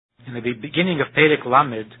In the beginning of Perek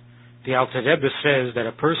Lamed, the Alter Rebbe says that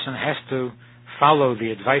a person has to follow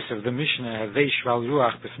the advice of the Mishnah, Havei Shval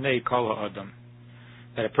Ruach B'fnei Kol Ha'adam,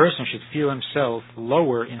 that a person should feel himself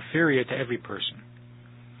lower, inferior to every person.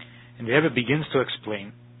 And the Rebbe begins to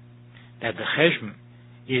explain that the Cheshbon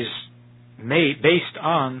is based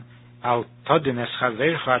on Al Todin Es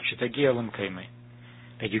Chavercha Shetagia L'Mkeimei,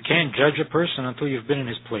 that you can't judge a person until you've been in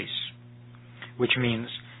his place, which means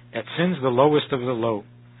that since the lowest of the low,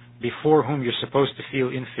 before whom you're supposed to feel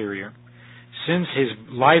inferior, since his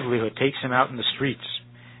livelihood takes him out in the streets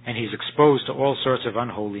and he's exposed to all sorts of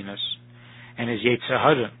unholiness, and his Yetzer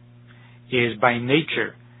Hara is by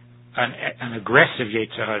nature an aggressive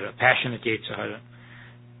Yetzer Hara, passionate Yetzer Hara,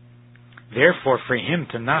 therefore for him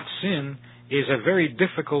to not sin is a very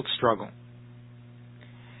difficult struggle.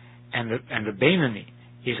 And the Beinoni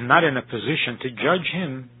is not in a position to judge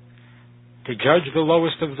him, to judge the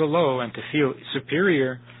lowest of the low and to feel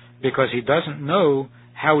superior, because he doesn't know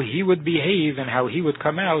how he would behave and how he would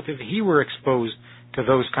come out if he were exposed to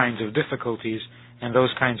those kinds of difficulties and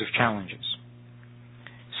those kinds of challenges.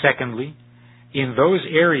 Secondly, in those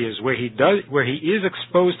areas where he is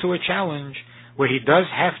exposed to a challenge, where he does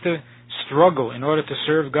have to struggle in order to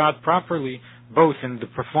serve God properly, both in the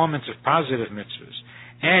performance of positive mitzvahs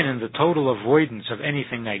and in the total avoidance of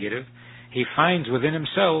anything negative, he finds within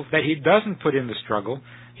himself that he doesn't put in the struggle,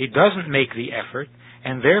 he doesn't make the effort,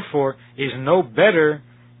 and therefore is no better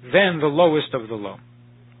than the lowest of the low.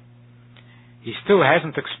 He still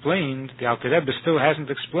hasn't explained, the Alter Rebbe still hasn't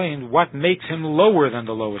explained what makes him lower than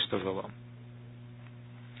the lowest of the low.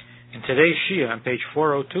 In today's Shia, on page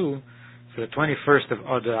 402, for the 21st of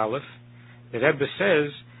Adar Aleph, the Rebbe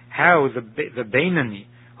says how the Beinoni,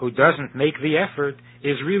 who doesn't make the effort,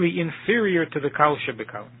 is really inferior to the Kal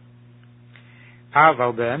Shebekal.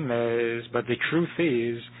 Aval be'emes, but the truth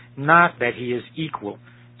is not that he is equal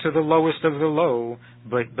to the lowest of the low,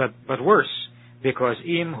 but worse, because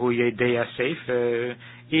im hu yedei sefer,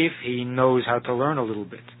 if he knows how to learn a little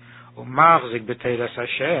bit, u'machzik b'teiras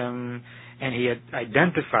Hashem, and he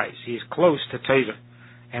identifies, he is close to Torah,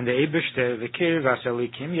 and the Eibishter v'kir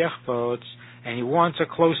v'aselikim yachpotz, and he wants a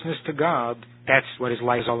closeness to God, that's what his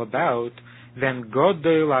life is all about, then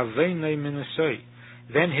godel aveinei minasoi,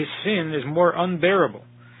 then his sin is more unbearable.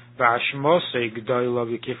 And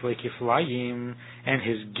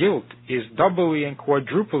his guilt is doubly and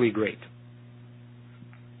quadruply great.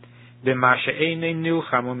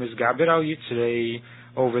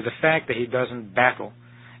 Over the fact that he doesn't battle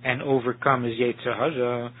and overcome his Yetzer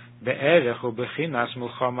Hara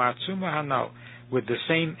with the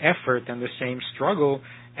same effort and the same struggle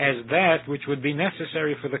as that which would be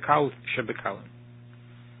necessary for the Kal Shebekalim.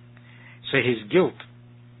 So his guilt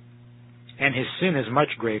and his sin is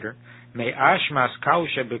much greater, me ashmas kal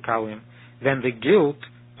shebekalim, than the guilt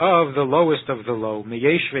of the lowest of the low, me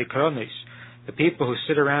yeshvei kronis, the people who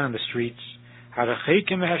sit around in the streets,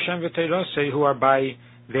 harachikim Hashem v'teirosei, who are by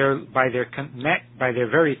their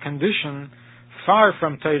very condition far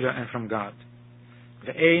from Torah and from God.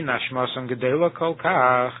 Ve'ein ashmasam gedela kol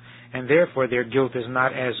kach, and therefore their guilt is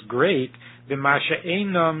not as great. B'masha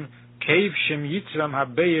einam keiv shem yitzram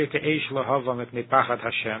habeir ke'esh lahavam et mipachat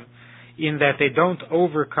Hashem, in that they don't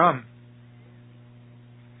overcome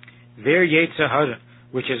their Yetzer Hara,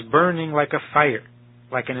 which is burning like a fire,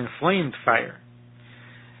 like an inflamed fire,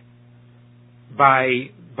 by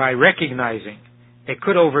recognizing they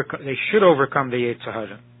should overcome the Yetzer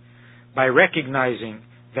Hara, by recognizing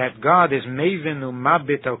that God is Mevin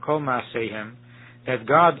u'mabit al kol ma'aseihem, that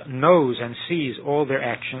God knows and sees all their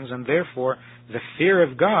actions, and therefore the fear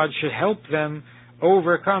of God should help them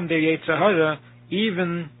overcome their Yetzer Hara,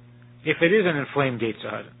 even if it is an inflamed Yetzer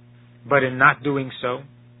Hara. But in not doing so,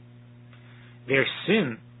 their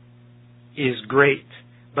sin is great,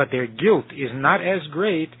 but their guilt is not as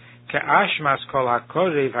great ke'ashmas kol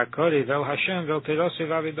hakorev el Hashem vel terosei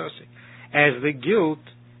v'avidosei, as the guilt,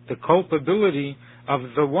 the culpability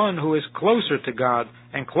of the one who is closer to God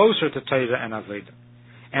and closer to Torah and Avodah.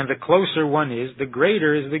 And the closer one is, the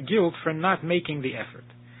greater is the guilt for not making the effort.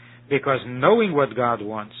 Because knowing what God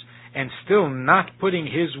wants and still not putting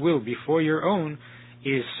His will before your own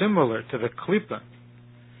is similar to the klipa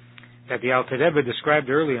that the Alter Rebbe described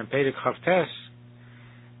earlier in Perek Chavtes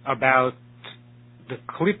about the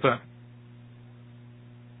klipa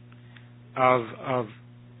of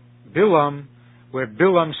Bilam, where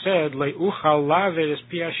Bilam said, "Le'uchal laver es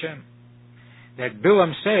pi Hashem," that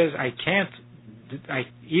Bilam says,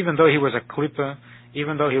 even though he was a klipa,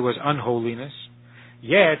 even though he was unholiness,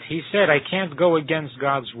 yet he said, I can't go against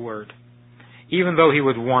God's word, even though he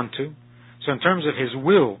would want to. So in terms of his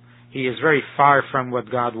will, he is very far from what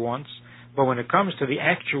God wants, But when it comes to the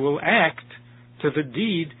actual act, to the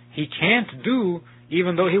deed, he can't do,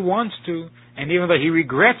 even though he wants to, and even though he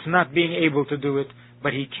regrets not being able to do it,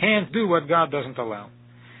 but he can't do what God doesn't allow.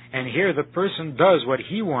 And here the person does what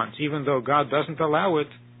he wants, even though God doesn't allow it,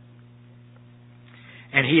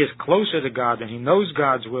 and he is closer to God, and he knows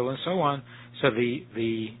God's will, and so on, so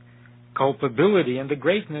the culpability and the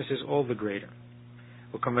greatness is all the greater.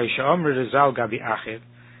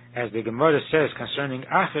 As the Gemara says concerning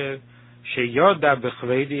Acher, sheyoda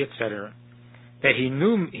b'chvedi, etc., that he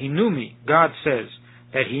knew me. God says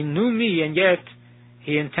that he knew me, and yet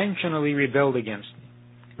he intentionally rebelled against me,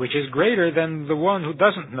 which is greater than the one who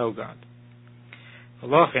doesn't know God.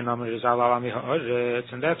 And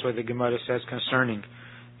that's what the Gemara says concerning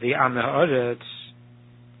the Am Ha'aretz,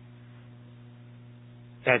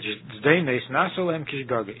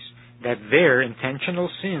 that their intentional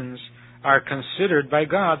sins are considered by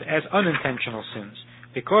God as unintentional sins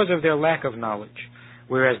because of their lack of knowledge.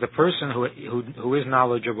 Whereas the person who is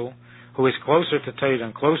knowledgeable, who is closer to Torah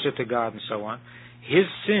and closer to God and so on, his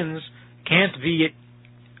sins can't be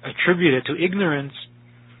attributed to ignorance,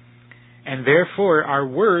 and therefore are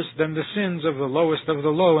worse than the sins of the lowest of the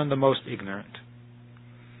low and the most ignorant.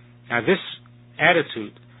 Now this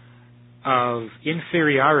attitude of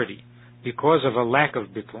inferiority because of a lack of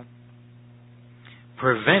bittul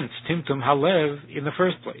prevents Timtum Halev in the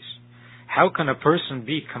first place. How can a person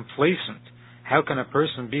be complacent? How can a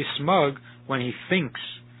person be smug when he thinks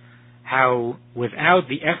how without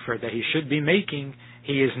the effort that he should be making,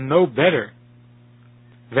 he is no better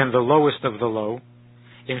than the lowest of the low?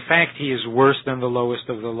 In fact, he is worse than the lowest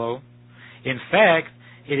of the low. In fact,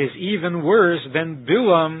 it is even worse than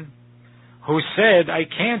Bilam, who said, I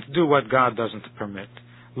can't do what God doesn't permit.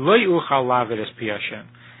 Lo yuchal lavet es pi Hashem.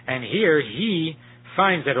 And here he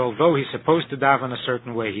finds that although he's supposed to daven a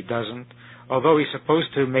certain way, he doesn't. Although he's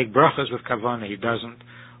supposed to make brachas with kavanah, he doesn't.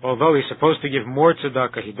 Although he's supposed to give more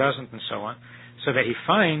tzedakah, he doesn't, and so on. So that he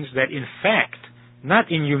finds that in fact,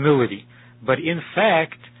 not in humility, but in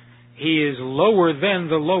fact, he is lower than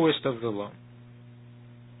the lowest of the low.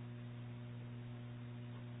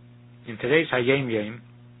 In today's Hayom Yom,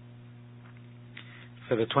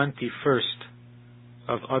 for the 21st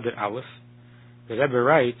of Adar Aleph, the Rebbe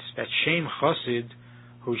writes that Shem Chassid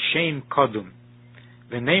hu Shem Kodum.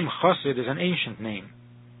 The name Chassid is an ancient name.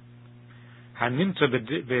 Hanimtza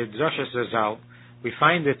b'drashas Zazal, we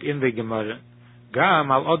find it in the Gemara,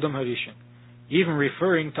 Gam al Adam Harishon, even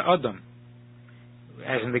referring to Adam,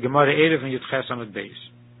 as in the Gemara Erev and Yudches Amud Beis.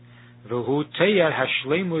 V'hu teyar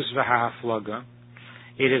hashleimus v'ha'aflaga.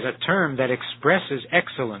 It is a term that expresses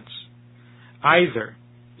excellence, either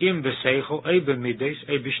im b'seichel, ei b'mides,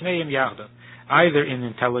 ei b'shneim yachda, either in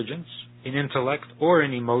intelligence, in intellect, or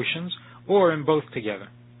in emotions, or in both together.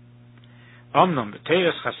 Omnam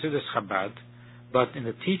b'teiras Chassidus Chabad, but in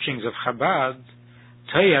the teachings of Chabad,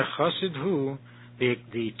 teyar Chassid hu,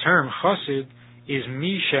 the term Chassid is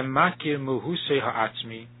mi shemakir muhusei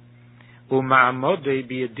ha'atzmi, u'ma'amodei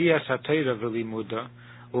b'yedias ha'teira v'limuda,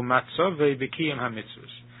 u'matzovei b'kiyam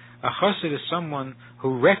ha'mitzvus. A Chassid is someone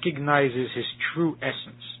who recognizes his true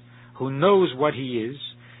essence, who knows what he is,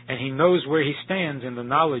 and he knows where he stands in the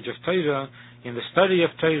knowledge of Torah, in the study of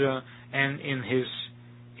Torah, and in his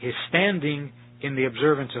standing in the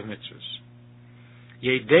observance of mitzvahs.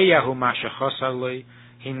 Yedeyahu mashachos alei,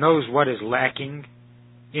 he knows what is lacking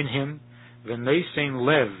in him. V'neisein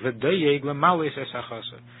lev v'deyeg l'malis es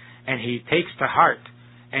hachasa, and he takes to heart,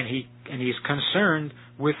 and he's concerned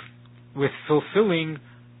with fulfilling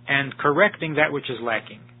and correcting that which is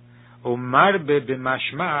lacking. Umarbe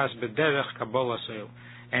b'mashma'as b'derech kabbalah seil,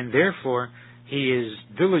 and therefore he is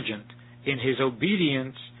diligent in his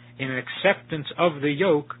obedience, in an acceptance of the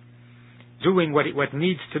yoke, doing what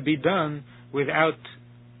needs to be done without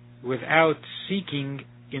seeking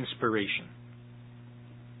inspiration,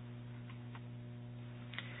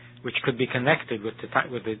 which could be connected with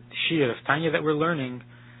the Shir of Tanya that we're learning.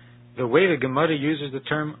 The way the Gemara uses the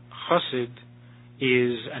term Chassid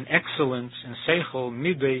is an excellence in Seichel,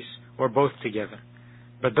 Mides, or both together.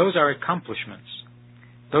 But those are accomplishments.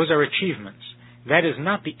 Those are achievements. That is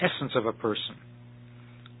not the essence of a person.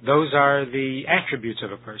 Those are the attributes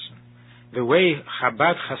of a person. The way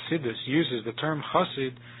Chabad Chassidus uses the term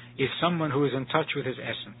Chassid is someone who is in touch with his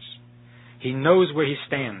essence. He knows where he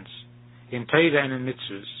stands in Torah and in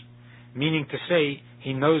mitzvahs, meaning to say,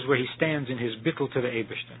 he knows where he stands in his bittul to the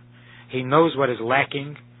Eibishter. He knows what is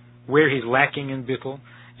lacking, where he's lacking in bittul,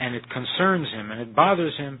 and it concerns him and it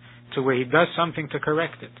bothers him to where he does something to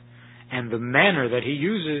correct it. And the manner that he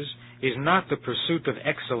uses is not the pursuit of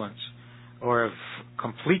excellence or of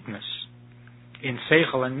completeness. In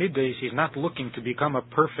Seichel and Midas, he's not looking to become a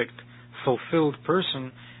perfect, fulfilled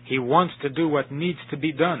person. He wants to do what needs to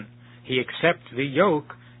be done. He accepts the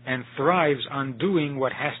yoke and thrives on doing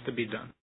what has to be done.